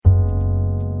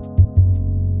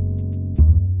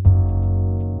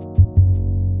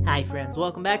friends,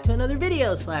 welcome back to another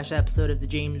video/episode of the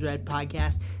James Red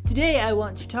Podcast. Today I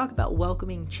want to talk about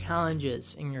welcoming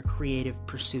challenges in your creative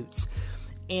pursuits.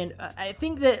 And I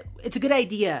think that it's a good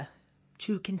idea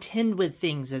to contend with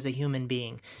things as a human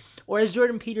being. Or as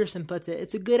Jordan Peterson puts it,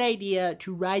 it's a good idea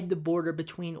to ride the border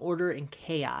between order and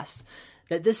chaos.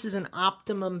 That this is an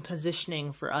optimum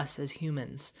positioning for us as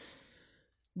humans.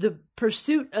 The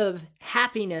pursuit of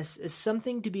happiness is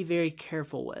something to be very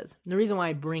careful with. And the reason why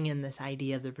I bring in this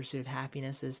idea of the pursuit of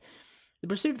happiness is the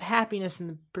pursuit of happiness and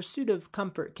the pursuit of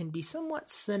comfort can be somewhat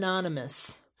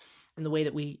synonymous in the way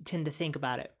that we tend to think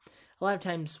about it. A lot of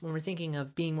times when we're thinking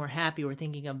of being more happy, we're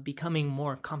thinking of becoming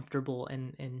more comfortable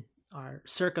in our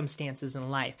circumstances in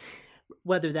life.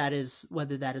 Whether that is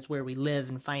where we live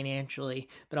and financially,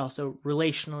 but also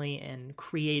relationally and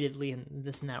creatively and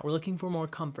this and that. We're looking for more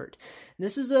comfort. And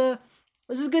this is a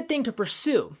good thing to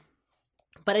pursue.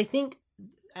 But I think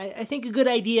a good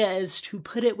idea is to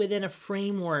put it within a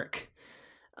framework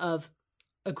of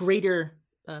a greater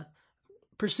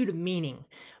pursuit of meaning.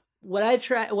 What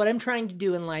I'm trying to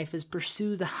do in life is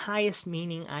pursue the highest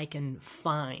meaning I can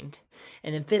find,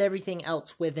 and then fit everything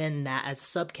else within that as a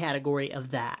subcategory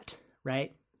of that.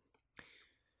 Right?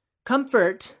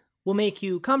 Comfort will make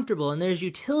you comfortable, and there's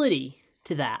utility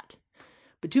to that.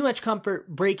 But too much comfort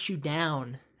breaks you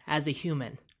down as a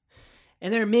human.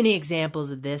 And there are many examples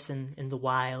of this in the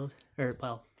wild.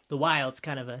 The wild's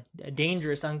kind of a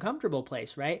dangerous, uncomfortable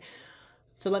place, right?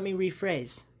 So let me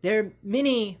rephrase. There are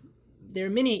many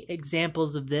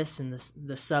examples of this in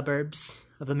the suburbs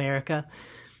of America.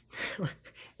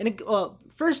 And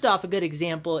first off, a good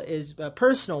example is a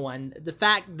personal one. The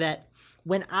fact that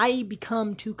when I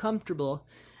become too comfortable,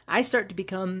 I start to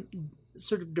become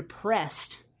sort of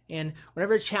depressed. And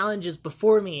whenever a challenge is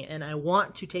before me and I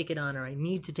want to take it on or I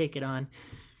need to take it on,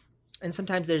 and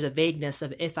sometimes there's a vagueness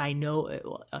of if I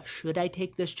know, should I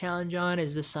take this challenge on?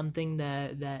 Is this something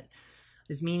that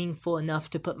is meaningful enough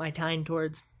to put my time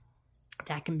towards?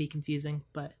 That can be confusing,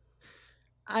 but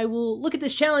I will look at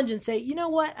this challenge and say, you know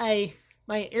what,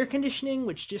 my air conditioning,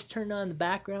 which just turned on in the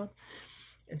background,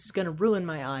 it's going to ruin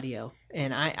my audio.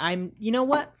 And I'm, you know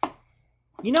what? I'm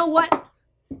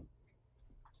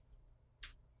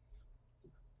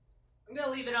going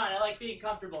to leave it on. I like being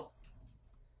comfortable.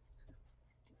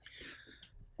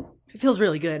 It feels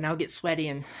really good, and I'll get sweaty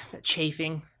and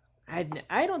chafing. I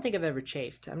don't think I've ever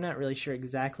chafed. I'm not really sure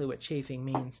exactly what chafing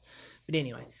means. But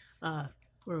anyway,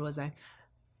 where was I?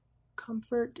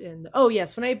 Comfort and... Oh,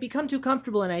 yes, when I become too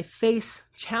comfortable and I face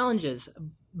challenges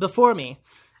before me,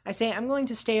 I say, I'm going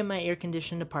to stay in my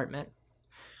air-conditioned apartment.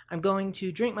 I'm going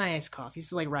to drink my iced coffee.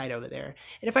 It's like right over there.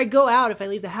 And if I go out, if I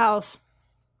leave the house,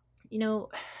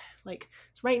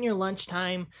 it's right near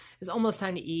lunchtime. It's almost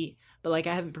time to eat, but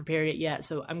I haven't prepared it yet.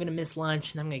 So I'm going to miss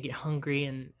lunch and I'm going to get hungry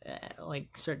and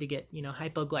start to get,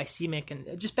 hypoglycemic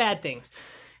and just bad things.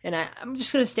 And I'm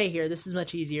just going to stay here. This is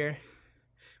much easier.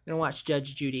 I'm going to watch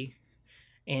Judge Judy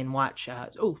and watch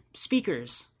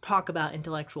speakers talk about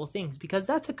intellectual things, because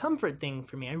that's a comfort thing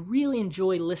for me. I really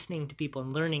enjoy listening to people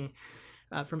and learning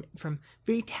from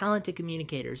very talented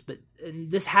communicators, but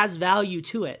this has value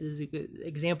to it. This is a good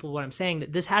example of what I'm saying,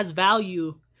 that this has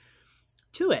value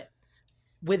to it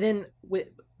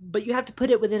but you have to put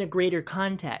it within a greater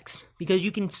context, because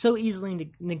you can so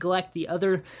easily neglect the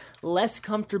other less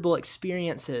comfortable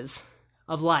experiences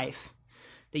of life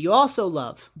that you also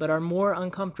love but are more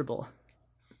uncomfortable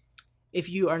if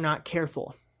you are not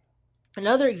careful.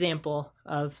 Another example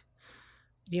of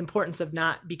the importance of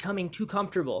not becoming too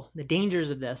comfortable, the dangers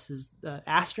of this, is the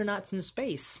astronauts in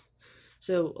space.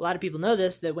 So a lot of people know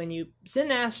this, that when you send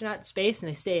an astronaut to space and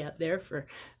they stay up there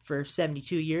for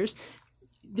 72 years,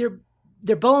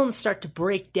 their bones start to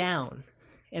break down,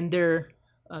 and their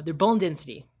bone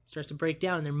density starts to break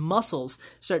down, and their muscles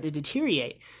start to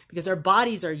deteriorate, because our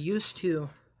bodies are used to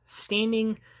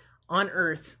standing on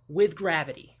Earth with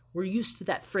gravity. We're used to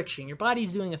that friction. Your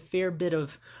body's doing a fair bit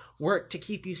of work to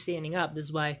keep you standing up. This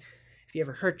is why if you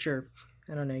ever hurt your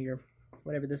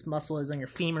whatever this muscle is on your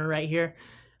femur right here,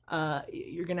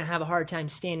 you're going to have a hard time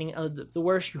standing. The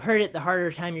worse you hurt it, the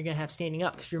harder time you're going to have standing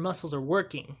up, because your muscles are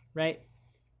working, right?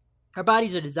 Our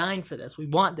bodies are designed for this. We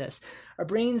want this. Our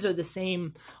brains are the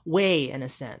same way, in a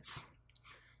sense.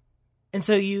 And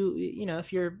so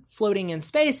if you're floating in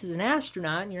space as an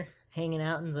astronaut and you're hanging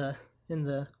out in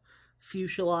the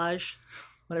fuselage,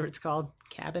 whatever it's called,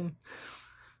 cabin,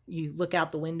 you look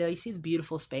out the window, you see the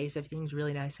beautiful space, everything's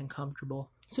really nice and comfortable.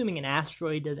 Assuming an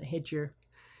asteroid doesn't hit your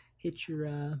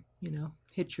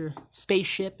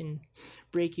spaceship and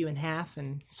break you in half,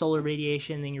 and solar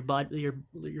radiation, then your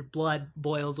blood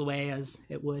boils away as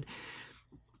it would.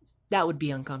 That would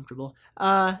be uncomfortable.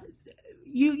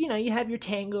 you have your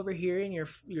tank over here and your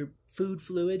food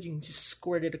fluid. You can just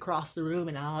squirt it across the room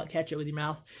and I'll catch it with your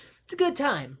mouth. It's a good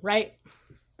time, right?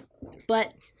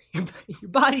 But your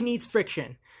body needs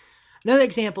friction. Another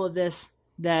example of this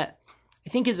that I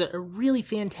think is a really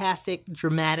fantastic,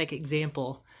 dramatic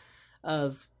example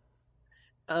of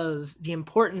the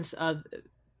importance of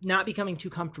not becoming too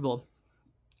comfortable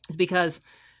is because,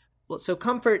 so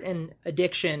comfort and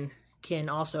addiction can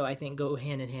also, I think, go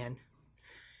hand in hand.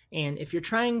 And if you're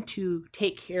trying to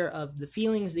take care of the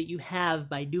feelings that you have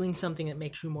by doing something that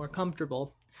makes you more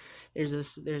comfortable, there's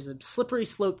a slippery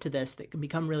slope to this that can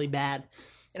become really bad.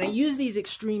 And I use these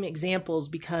extreme examples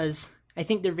because I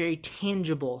think they're very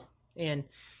tangible and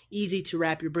easy to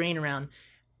wrap your brain around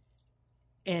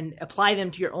and apply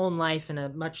them to your own life in a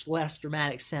much less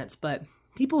dramatic sense. But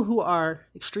people who are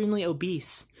extremely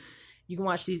obese, you can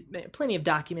watch plenty of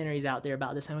documentaries out there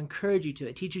about this. I would encourage you to.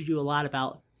 It teaches you a lot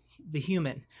about the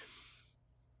human.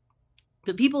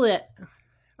 But people that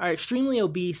are extremely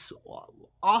obese,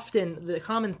 often the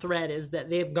common thread is that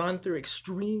they have gone through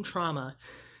extreme trauma.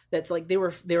 That's like they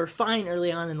were fine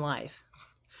early on in life,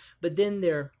 but then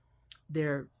their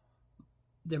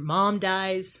mom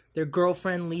dies, their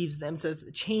girlfriend leaves them, so it's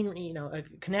a chain, a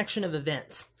connection of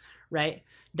events, right?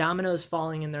 Dominoes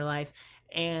falling in their life,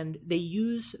 and they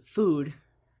use food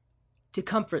to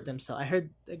comfort themselves. I heard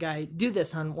a guy do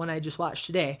this on one I just watched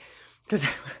today, because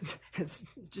it's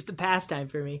just a pastime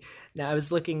for me. Now, I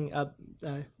was looking up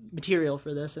material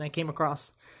for this, and I came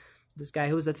across this guy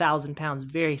who was 1,000 pounds.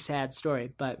 Very sad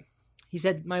story, but he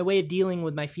said, my way of dealing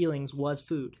with my feelings was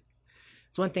food.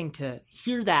 It's one thing to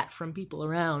hear that from people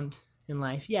around in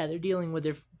life. Yeah, they're dealing with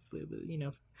their,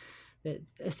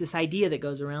 it's this idea that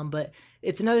goes around, but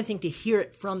it's another thing to hear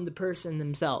it from the person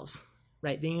themselves,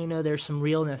 right? Then there's some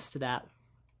realness to that.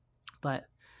 But,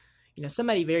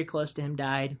 somebody very close to him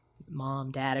died.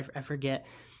 Mom, dad, I forget.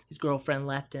 His girlfriend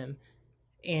left him.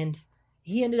 And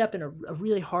he ended up in a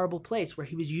really horrible place where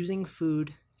he was using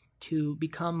food to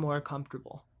become more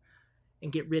comfortable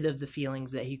and get rid of the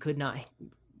feelings that he could not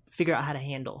figure out how to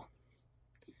handle.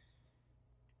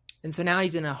 And so now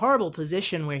he's in a horrible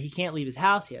position where he can't leave his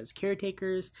house. He has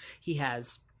caretakers. He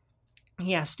has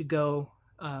to go.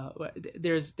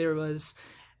 There was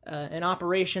an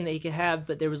operation that he could have,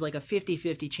 but there was like a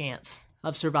 50-50 chance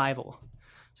of survival.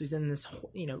 So he's in this,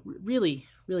 really,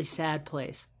 really sad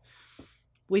place.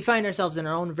 We find ourselves in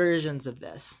our own versions of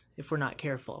this if we're not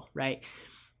careful, right?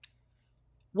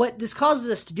 What this causes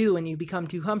us to do when you become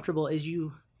too comfortable is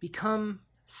you become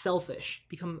selfish,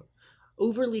 become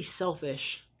overly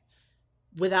selfish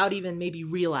without even maybe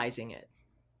realizing it.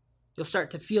 You'll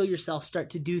start to feel yourself start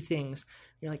to do things.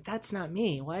 You're like, that's not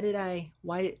me.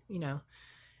 And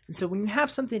so when you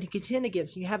have something to contend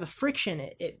against, you have a friction,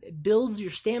 it builds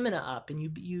your stamina up, and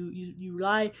you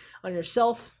rely on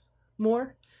yourself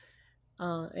more,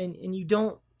 and you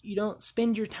don't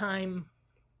spend your time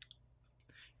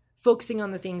focusing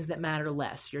on the things that matter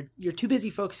less. You're too busy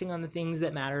focusing on the things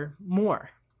that matter more.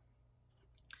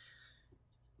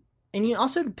 And you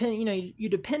also depend, you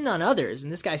depend on others,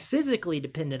 and this guy physically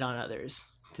depended on others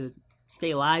to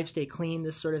stay alive, stay clean,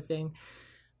 this sort of thing.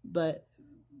 But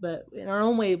in our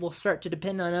own way, we'll start to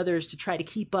depend on others to try to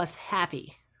keep us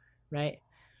happy, right?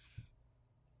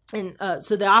 And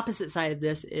so the opposite side of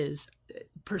this is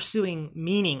pursuing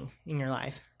meaning in your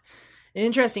life. An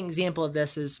interesting example of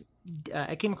this is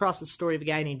I came across the story of a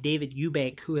guy named David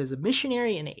Eubank, who is a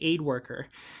missionary and an aid worker.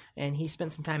 And he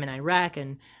spent some time in Iraq,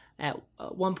 and at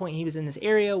one point he was in this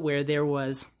area where there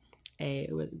was I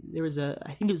think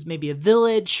it was maybe a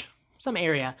village, some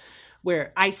area,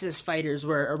 where ISIS fighters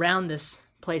were around this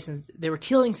place, and they were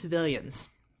killing civilians.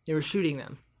 They were shooting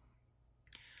them.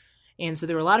 And so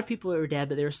there were a lot of people that were dead,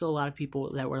 but there were still a lot of people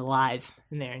that were alive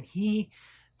in there. And he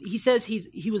says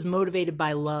he was motivated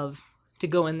by love to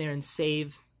go in there and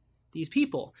save these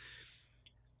people.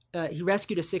 He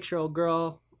rescued a 6-year-old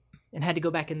girl and had to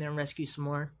go back in there and rescue some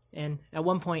more. And at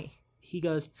one point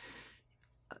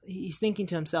he's thinking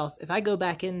to himself, if I go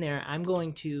back in there,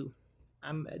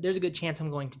 there's a good chance I'm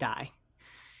going to die.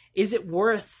 Is it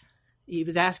worth, he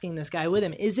was asking this guy with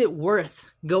him, is it worth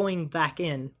going back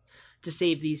in to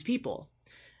save these people?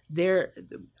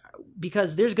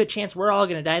 Because there's a good chance we're all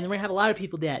going to die, and then we're going to have a lot of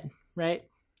people dead, right?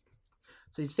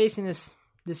 So he's facing this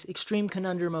extreme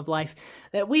conundrum of life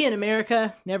that we in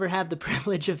America never have the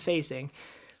privilege of facing.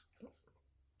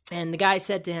 And the guy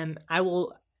said to him, I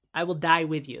will die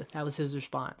with you. That was his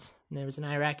response. And there was an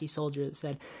Iraqi soldier that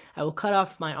said, I will cut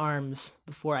off my arms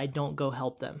before I don't go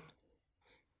help them.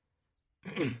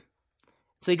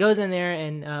 So he goes in there,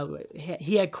 and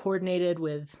he had coordinated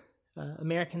with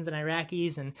Americans and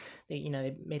Iraqis, and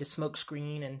they made a smoke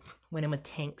screen and went in with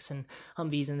tanks and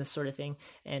Humvees and this sort of thing,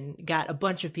 and got a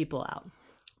bunch of people out,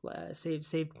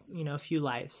 saved a few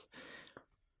lives,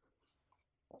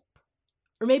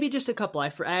 or maybe just a couple.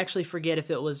 I actually forget if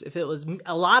it was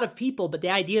a lot of people, but the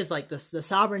idea is like this: the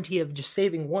sovereignty of just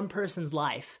saving one person's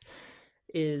life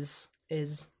is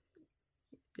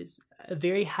a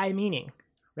very high meaning,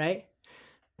 right?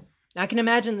 I can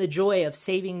imagine the joy of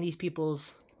saving these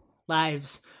people's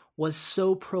lives was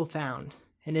so profound,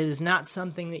 and it is not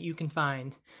something that you can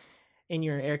find in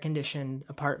your air-conditioned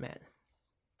apartment.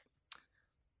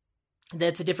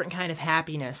 That's a different kind of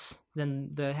happiness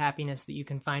than the happiness that you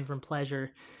can find from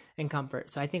pleasure and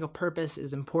comfort. So I think a purpose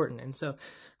is important. And so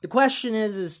the question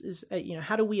is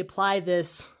how do we apply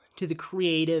this to the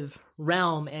creative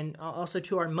realm and also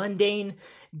to our mundane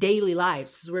daily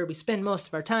lives? This is where we spend most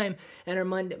of our time, and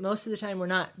most of the time we're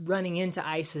not running into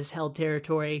ISIS-held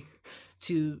territory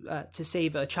to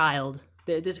save a child.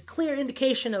 There's a clear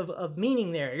indication of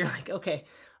meaning there. You're like, okay,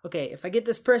 if I get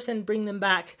this person, bring them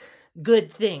back, good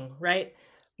thing, right?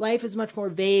 Life is much more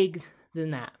vague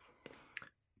than that.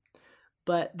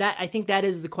 But I think that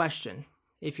is the question.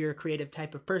 If you're a creative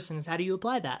type of person, is how do you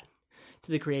apply that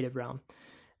to the creative realm?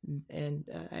 And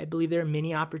I believe there are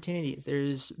many opportunities.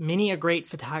 There's many a great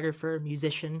photographer,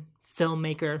 musician,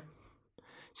 filmmaker,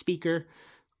 speaker,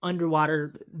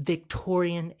 underwater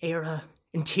Victorian era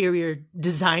interior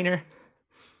designer,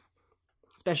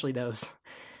 especially those.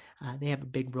 They have a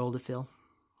big role to fill.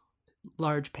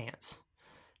 Large pants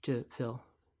to fill.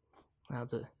 Well,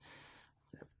 it's a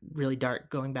really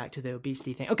dark, going back to the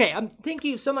obesity thing. Okay, thank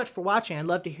you so much for watching. I'd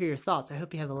love to hear your thoughts. I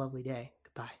hope you have a lovely day.